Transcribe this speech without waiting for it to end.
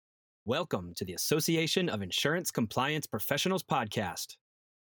Welcome to the Association of Insurance Compliance Professionals podcast.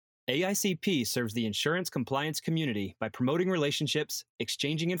 AICP serves the insurance compliance community by promoting relationships,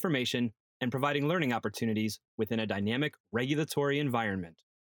 exchanging information, and providing learning opportunities within a dynamic regulatory environment.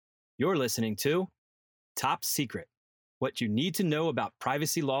 You're listening to Top Secret: What You Need to Know About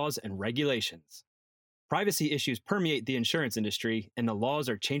Privacy Laws and Regulations. Privacy issues permeate the insurance industry, and the laws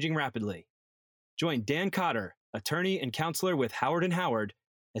are changing rapidly. Join Dan Cotter, attorney and counselor with Howard & Howard,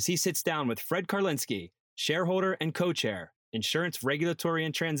 as he sits down with Fred Karlinski, shareholder and co-chair, Insurance Regulatory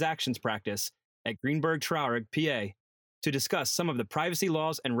and Transactions Practice at Greenberg Traurig, PA, to discuss some of the privacy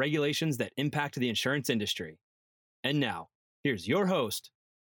laws and regulations that impact the insurance industry. And now, here's your host,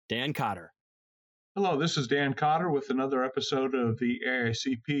 Dan Cotter. Hello, this is Dan Cotter with another episode of the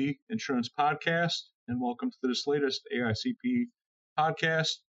AICP Insurance Podcast, and welcome to this latest AICP podcast,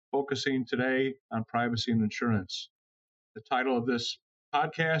 focusing today on privacy and insurance. The title of this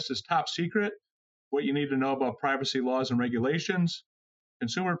podcast is Top Secret: What You Need to Know About Privacy Laws and Regulations.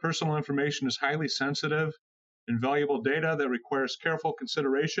 Consumer personal information is highly sensitive and valuable data that requires careful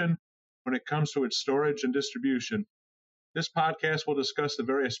consideration when it comes to its storage and distribution. This podcast will discuss the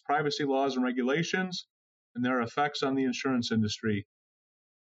various privacy laws and regulations and their effects on the insurance industry.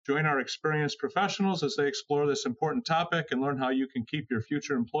 Join our experienced professionals as they explore this important topic and learn how you can keep your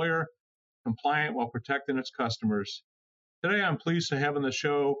future employer compliant while protecting its customers. Today, I'm pleased to have on the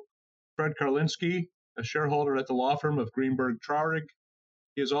show Fred Karlinski, a shareholder at the law firm of Greenberg Traurig.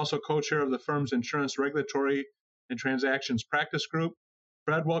 He is also co-chair of the firm's Insurance Regulatory and Transactions Practice Group.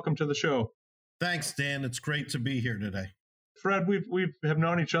 Fred, welcome to the show. Thanks, Dan. It's great to be here today. Fred, we have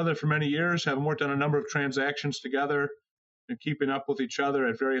known each other for many years, having worked on a number of transactions together and keeping up with each other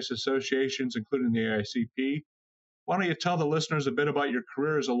at various associations, including the AICP. Why don't you tell the listeners a bit about your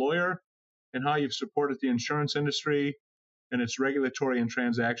career as a lawyer and how you've supported the insurance industry and its regulatory and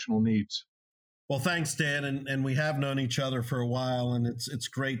transactional needs? Well, thanks, Dan. And we have known each other for a while, and it's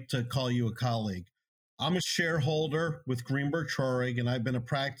great to call you a colleague. I'm a shareholder with Greenberg Traurig, and I've been a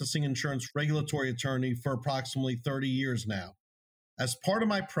practicing insurance regulatory attorney for approximately 30 years now. As part of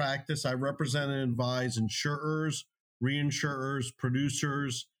my practice, I represent and advise insurers, reinsurers,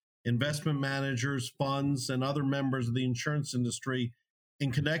 producers, investment managers, funds, and other members of the insurance industry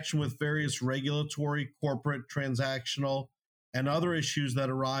in connection with various regulatory, corporate, transactional, and other issues that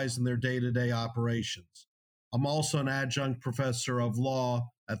arise in their day-to-day operations. I'm also an adjunct professor of law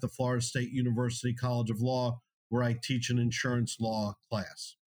at the Florida State University College of Law, where I teach an insurance law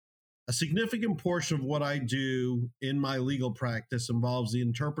class. A significant portion of what I do in my legal practice involves the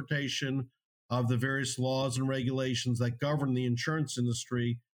interpretation of the various laws and regulations that govern the insurance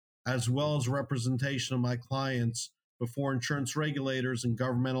industry, as well as representation of my clients before insurance regulators and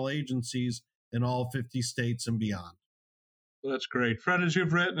governmental agencies in all 50 states and beyond. Well, that's great. Fred, as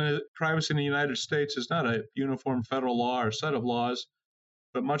you've written, privacy in the United States is not a uniform federal law or set of laws,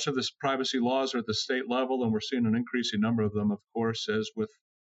 but much of this privacy laws are at the state level, and we're seeing an increasing number of them, of course, as with,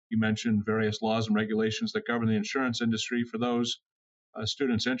 you mentioned, various laws and regulations that govern the insurance industry. For those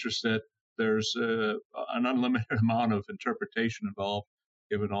students interested, there's an unlimited amount of interpretation involved,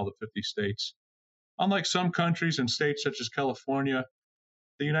 given all the 50 states. Unlike some countries and states such as California,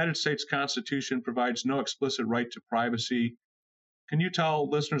 the United States Constitution provides no explicit right to privacy. Can you tell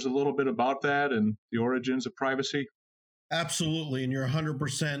listeners a little bit about that and the origins of privacy? Absolutely, and you're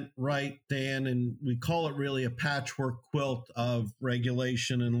 100% right, Dan, and we call it really a patchwork quilt of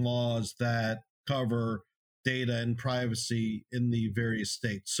regulation and laws that cover data and privacy in the various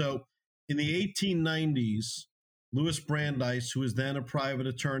states. So in the 1890s, Louis Brandeis, who was then a private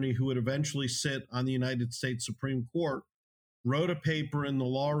attorney who would eventually sit on the United States Supreme Court, wrote a paper in the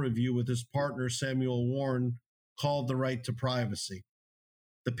Law Review with his partner Samuel Warren called The Right to Privacy.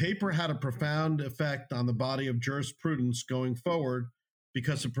 The paper had a profound effect on the body of jurisprudence going forward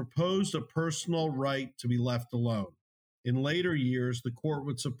because it proposed a personal right to be left alone. In later years, the court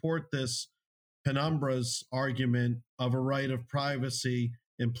would support this penumbra's argument of a right of privacy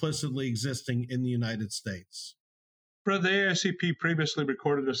implicitly existing in the United States. Fred, the AICP previously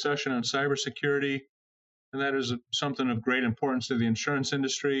recorded a session on cybersecurity, and that is something of great importance to the insurance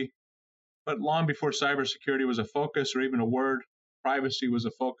industry. But long before cybersecurity was a focus or even a word, privacy was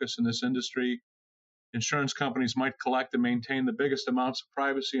a focus in this industry. Insurance companies might collect and maintain the biggest amounts of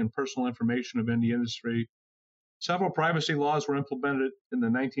privacy and personal information of any industry. Several privacy laws were implemented in the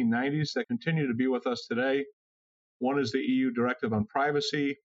 1990s that continue to be with us today. One is the EU Directive on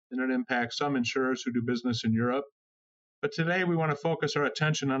Privacy, and it impacts some insurers who do business in Europe. But today we want to focus our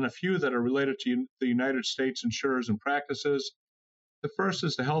attention on a few that are related to the United States insurers and practices. The first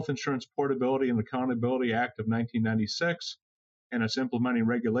is the Health Insurance Portability and Accountability Act of 1996. and it's implementing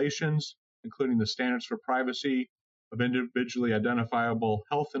regulations, including the standards for privacy of individually identifiable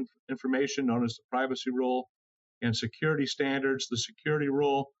health information known as the privacy rule, and security standards, the security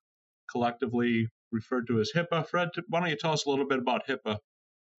rule, collectively referred to as HIPAA. Fred, why don't you tell us a little bit about HIPAA?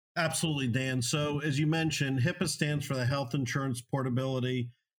 Absolutely, Dan. So, as you mentioned, HIPAA stands for the Health Insurance Portability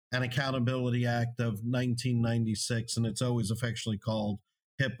and Accountability Act of 1996, and it's always affectionately called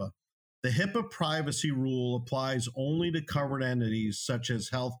HIPAA. The HIPAA privacy rule applies only to covered entities such as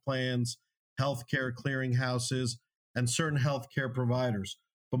health plans, healthcare clearinghouses, and certain healthcare providers.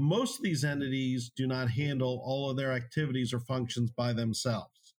 But most of these entities do not handle all of their activities or functions by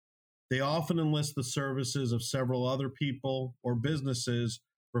themselves. They often enlist the services of several other people or businesses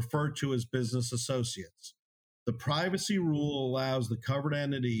referred to as business associates. The privacy rule allows the covered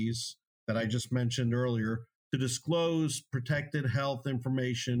entities that I just mentioned earlier to disclose protected health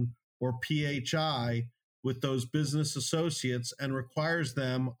information, or PHI, with those business associates and requires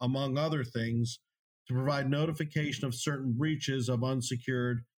them, among other things, to provide notification of certain breaches of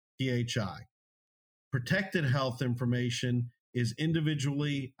unsecured PHI. Protected health information is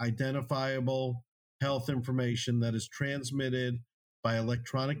individually identifiable health information that is transmitted by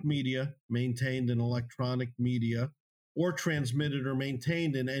electronic media, maintained in electronic media, or transmitted or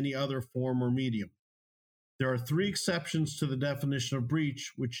maintained in any other form or medium. There are 3 exceptions to the definition of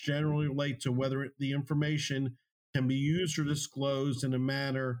breach, which generally relate to whether the information can be used or disclosed in a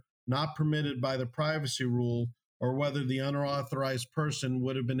manner not permitted by the privacy rule, or whether the unauthorized person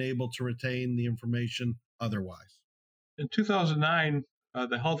would have been able to retain the information otherwise. In 2009,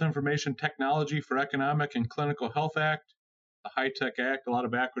 the Health Information Technology for Economic and Clinical Health Act, the HITECH Act, a lot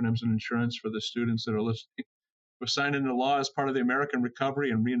of acronyms in insurance for the students that are listening, was signed into law as part of the American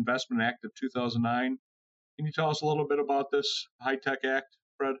Recovery and Reinvestment Act of 2009. Can you tell us a little bit about this HITECH Act,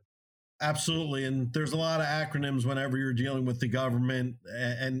 Fred? Absolutely. And there's a lot of acronyms whenever you're dealing with the government.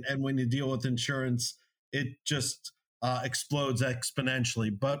 And when you deal with insurance, it just explodes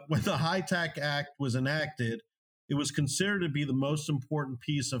exponentially. But when the HITECH Act was enacted, it was considered to be the most important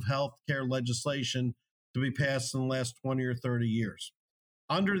piece of healthcare legislation to be passed in the last 20 or 30 years.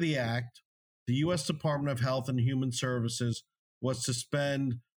 Under the Act, the U.S. Department of Health and Human Services was to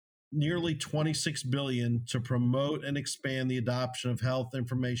spend nearly $26 billion to promote and expand the adoption of health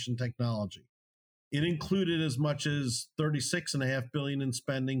information technology. It included as much as $36.5 billion in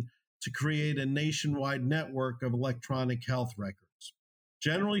spending to create a nationwide network of electronic health records.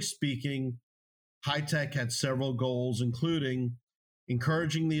 Generally speaking, HITECH had several goals, including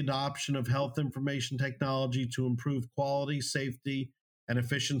encouraging the adoption of health information technology to improve quality, safety, and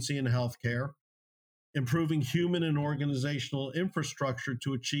efficiency in healthcare, improving human and organizational infrastructure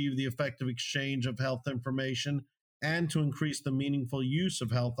to achieve the effective exchange of health information and to increase the meaningful use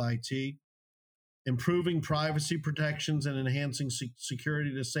of health IT, improving privacy protections and enhancing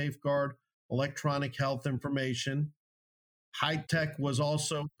security to safeguard electronic health information. HITECH was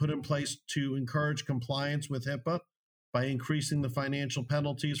also put in place to encourage compliance with HIPAA by increasing the financial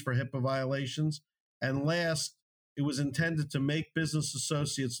penalties for HIPAA violations. And last, it was intended to make business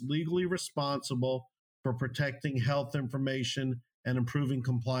associates legally responsible for protecting health information and improving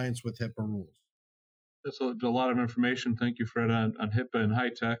compliance with HIPAA rules. That's a lot of information. Thank you, Fred, on HIPAA and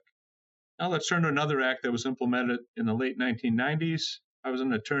HITECH. Now let's turn to another act that was implemented in the late 1990s. I was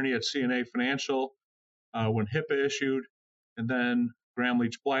an attorney at CNA Financial when HIPAA issued, and then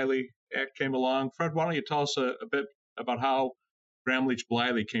Gramm-Leach-Bliley Act came along. Fred, why don't you tell us a bit about how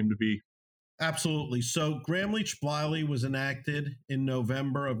Gramm-Leach-Bliley came to be? Absolutely. So Gramm-Leach-Bliley was enacted in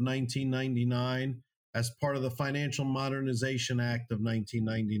November of 1999 as part of the Financial Modernization Act of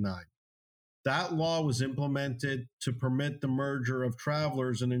 1999. That law was implemented to permit the merger of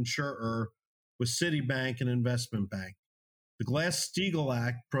Travelers, an insurer, with Citibank, an investment bank. The Glass-Steagall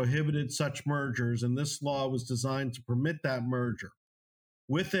Act prohibited such mergers, and this law was designed to permit that merger.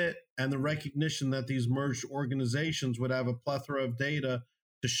 With it, and the recognition that these merged organizations would have a plethora of data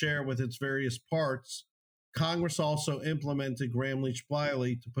to share with its various parts, Congress also implemented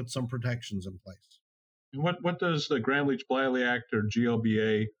Gramm-Leach-Bliley to put some protections in place. And what does the Gramm-Leach-Bliley Act, or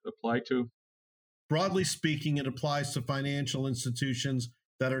GLBA, apply to? Broadly speaking, it applies to financial institutions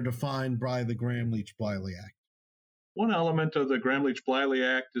that are defined by the Gramm-Leach-Bliley Act. One element of the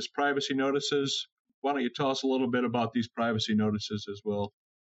Gramm-Leach-Bliley Act is privacy notices. Why don't you tell us a little bit about these privacy notices as well?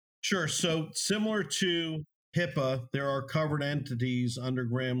 Sure. So similar to HIPAA, there are covered entities under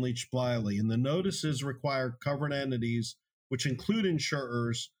Gramm-Leach-Bliley, and the notices require covered entities, which include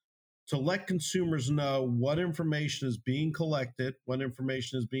insurers, to let consumers know what information is being collected, what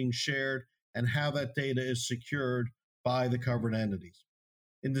information is being shared, and how that data is secured by the covered entities.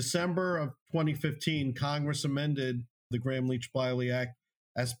 In December of 2015, Congress amended the Gramm-Leach-Bliley Act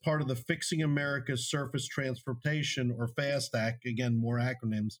as part of the Fixing America's Surface Transportation, or FAST Act, again, more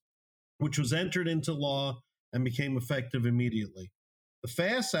acronyms, which was entered into law and became effective immediately. The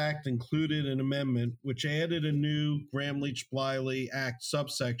FAST Act included an amendment which added a new Gramm-Leach-Bliley Act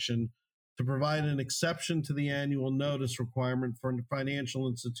subsection to provide an exception to the annual notice requirement for financial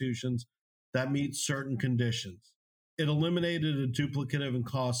institutions that meet certain conditions. It eliminated a duplicative and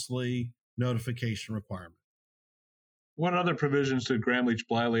costly notification requirement. What other provisions did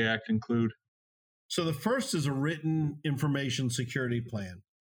Gramm-Leach-Bliley Act include? So the first is a written information security plan.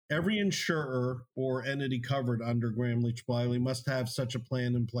 Every insurer or entity covered under Gramm-Leach-Bliley must have such a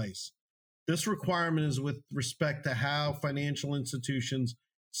plan in place. This requirement is with respect to how financial institutions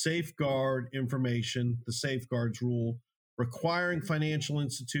safeguard information, the safeguards rule, requiring financial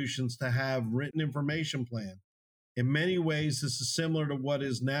institutions to have written information plan. In many ways, this is similar to what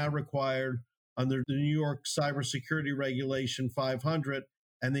is now required under the New York Cybersecurity Regulation 500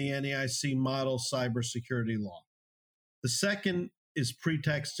 and the NAIC Model Cybersecurity Law. The second is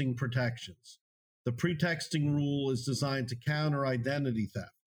pretexting protections. The pretexting rule is designed to counter identity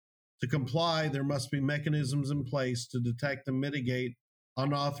theft. To comply, there must be mechanisms in place to detect and mitigate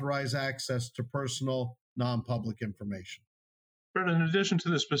unauthorized access to personal, non-public information. But in addition to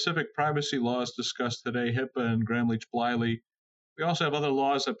the specific privacy laws discussed today, HIPAA and Gramm-Leach-Bliley, we also have other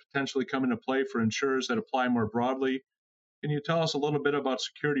laws that potentially come into play for insurers that apply more broadly. Can you tell us a little bit about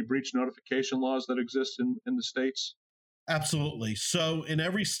security breach notification laws that exist in the states? Absolutely. So in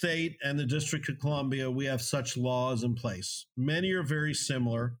every state and the District of Columbia, we have such laws in place. Many are very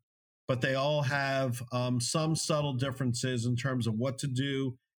similar, but they all have some subtle differences in terms of what to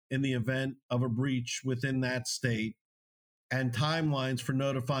do in the event of a breach within that state, and timelines for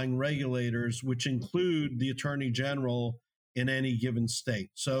notifying regulators, which include the Attorney General in any given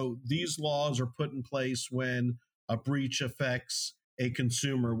state. So these laws are put in place when a breach affects a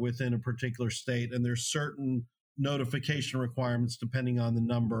consumer within a particular state, and there's certain notification requirements depending on the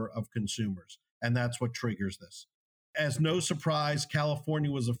number of consumers, and that's what triggers this. As no surprise,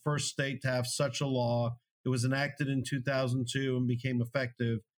 California was the first state to have such a law. It was enacted in 2002 and became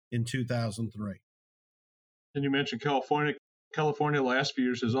effective in 2003. And you mentioned California. California, the last few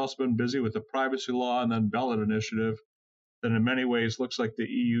years, has also been busy with the privacy law and then ballot initiative that in many ways looks like the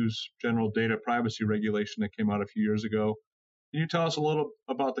EU's general data privacy regulation that came out a few years ago. Can you tell us a little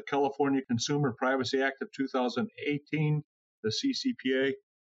about the California Consumer Privacy Act of 2018, the CCPA?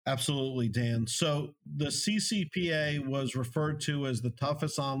 Absolutely, Dan. So the CCPA was referred to as the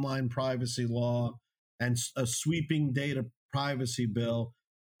toughest online privacy law and a sweeping data privacy bill,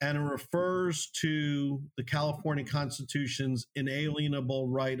 and it refers to the California Constitution's inalienable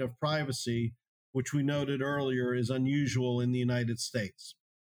right of privacy, which we noted earlier is unusual in the United States.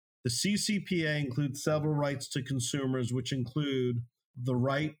 The CCPA includes several rights to consumers, which include the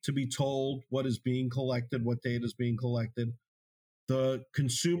right to be told what is being collected, what data is being collected, the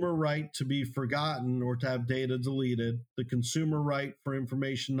consumer right to be forgotten or to have data deleted, the consumer right for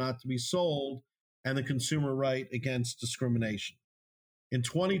information not to be sold, and the consumer right against discrimination. In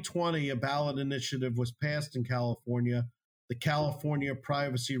 2020, a ballot initiative was passed in California, the California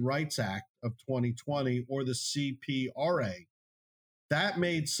Privacy Rights Act of 2020, or the CPRA. That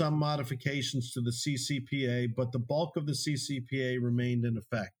made some modifications to the CCPA, but the bulk of the CCPA remained in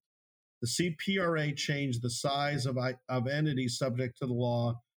effect. The CPRA changed the size of entities subject to the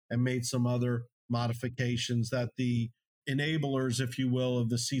law and made some other modifications that the enablers, if you will, of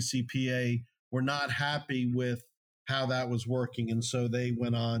the CCPA were not happy with how that was working. And so they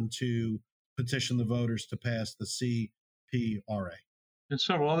went on to petition the voters to pass the CPRA. And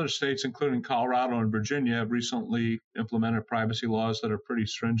several other states, including Colorado and Virginia, have recently implemented privacy laws that are pretty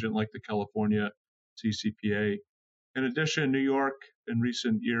stringent, like the California CCPA. In addition, New York in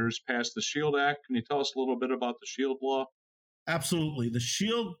recent years passed the SHIELD Act. Can you tell us a little bit about the SHIELD law? Absolutely. The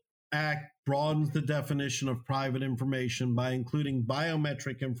SHIELD Act broadens the definition of private information by including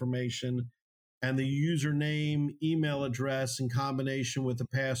biometric information and the username, email address in combination with a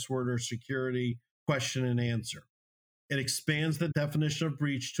password or security question and answer. It expands the definition of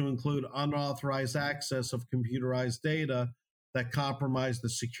breach to include unauthorized access of computerized data that compromise the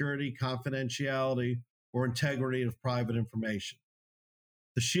security, confidentiality, or integrity of private information.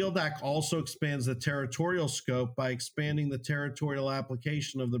 The SHIELD Act also expands the territorial scope by expanding the territorial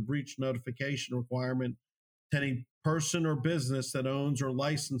application of the breach notification requirement to any person or business that owns or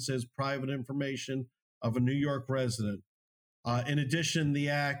licenses private information of a New York resident. In addition, the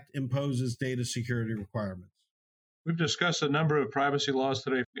Act imposes data security requirements. We've discussed a number of privacy laws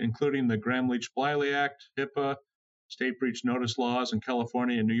today, including the Gramm-Leach-Bliley Act, HIPAA, state breach notice laws in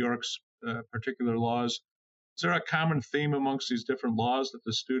California and New York's particular laws. Is there a common theme amongst these different laws that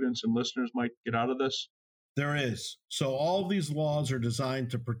the students and listeners might get out of this? There is. So all of these laws are designed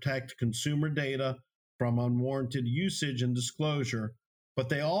to protect consumer data from unwarranted usage and disclosure, but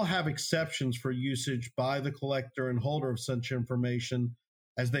they all have exceptions for usage by the collector and holder of such information,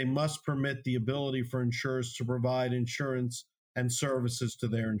 as they must permit the ability for insurers to provide insurance and services to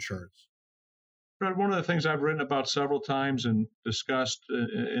their insureds. Fred, one of the things I've written about several times and discussed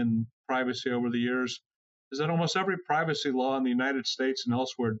in privacy over the years is that almost every privacy law in the United States and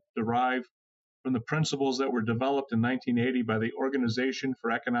elsewhere derive from the principles that were developed in 1980 by the Organization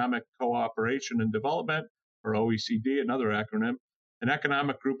for Economic Cooperation and Development, or OECD, another acronym, an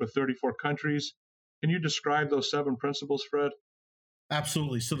economic group of 34 countries. Can you describe those 7 principles, Fred?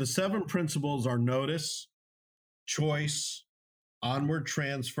 Absolutely. So the 7 principles are notice, choice, onward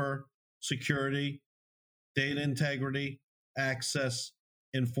transfer, security, data integrity, access,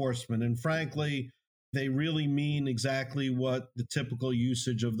 enforcement. And frankly, they really mean exactly what the typical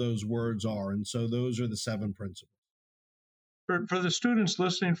usage of those words are. And so those are the 7 principles. For the students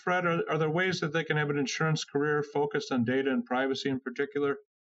listening, Fred, are there ways that they can have an insurance career focused on data and privacy in particular?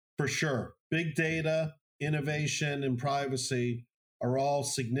 For sure. Big data, innovation, and privacy are all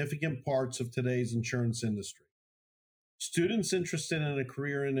significant parts of today's insurance industry. Students interested in a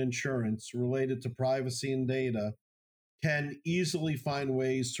career in insurance related to privacy and data can easily find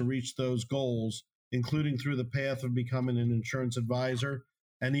ways to reach those goals, including through the path of becoming an insurance advisor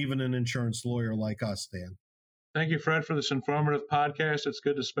and even an insurance lawyer like us, Dan. Thank you, Fred, for this informative podcast. It's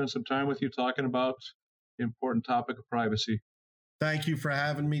good to spend some time with you talking about the important topic of privacy. Thank you for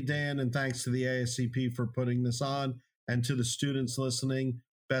having me, Dan, and thanks to the AICP for putting this on. And to the students listening,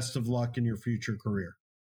 best of luck in your future career.